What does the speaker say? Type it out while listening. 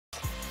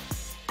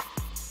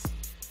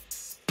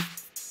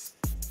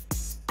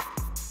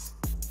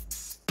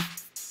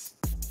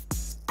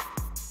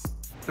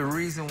The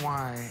reason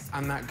why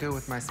I'm not good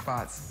with my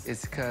spots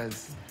is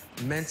because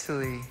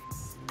mentally,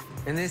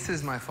 and this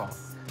is my fault,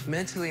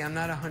 mentally I'm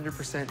not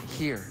 100%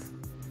 here.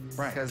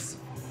 Right. Because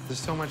there's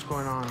so much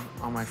going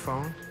on my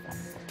phone.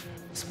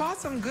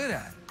 Spots I'm good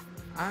at.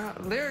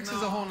 Lyrics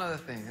is a whole nother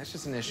thing. That's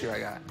just an issue I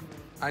got.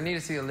 I need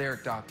to see a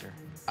lyric doctor.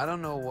 I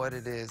don't know what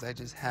it is. I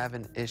just have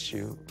an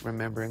issue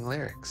remembering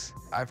lyrics.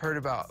 I've heard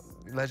about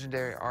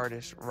legendary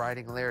artists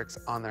writing lyrics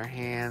on their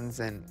hands,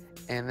 and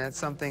that's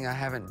something I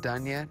haven't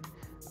done yet.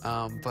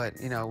 But,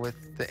 you know,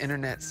 with the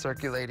internet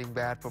circulating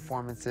bad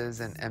performances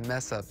and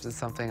mess-ups is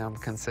something I'm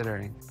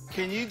considering.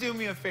 Can you do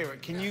me a favor?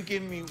 Can you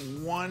give me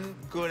 1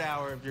 good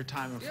hour of your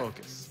time and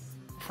focus?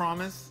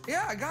 Promise?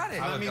 Yeah, I got it.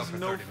 That means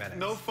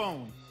no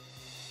phone.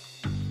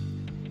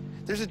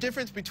 There's a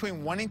difference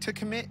between wanting to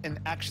commit and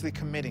actually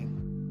committing.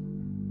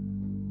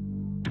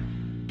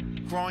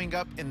 Growing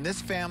up in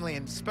this family,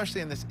 and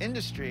especially in this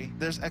industry,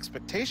 there's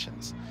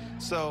expectations.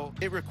 So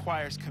it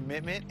requires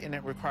commitment, and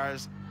it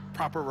requires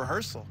proper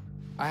rehearsal.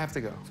 I have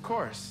to go. Of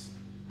course.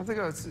 I have to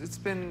go. It's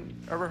been,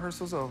 our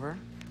rehearsal's over.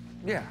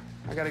 Yeah,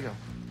 I gotta go.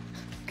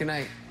 Good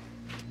night.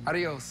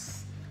 Adios.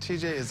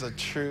 TJ is a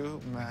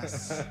true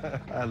mess.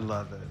 I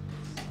love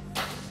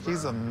it.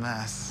 He's a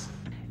mess.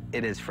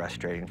 It is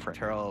frustrating for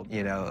Taryll,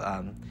 you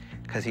know,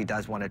 because he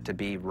does want it to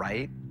be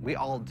right. We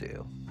all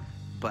do.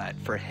 But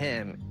for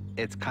him,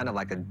 it's kind of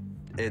like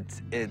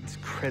it's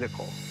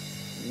critical.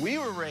 We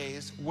were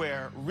raised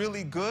where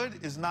really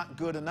good is not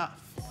good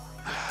enough.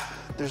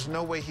 There's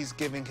no way he's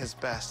giving his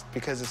best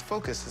because his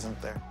focus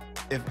isn't there.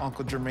 If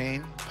Uncle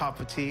Jermaine,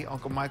 Papa T,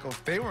 Uncle Michael,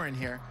 if they were in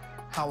here,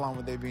 how long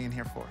would they be in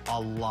here for? A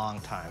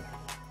long time.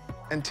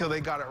 Until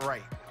they got it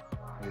right.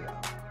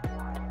 Yeah.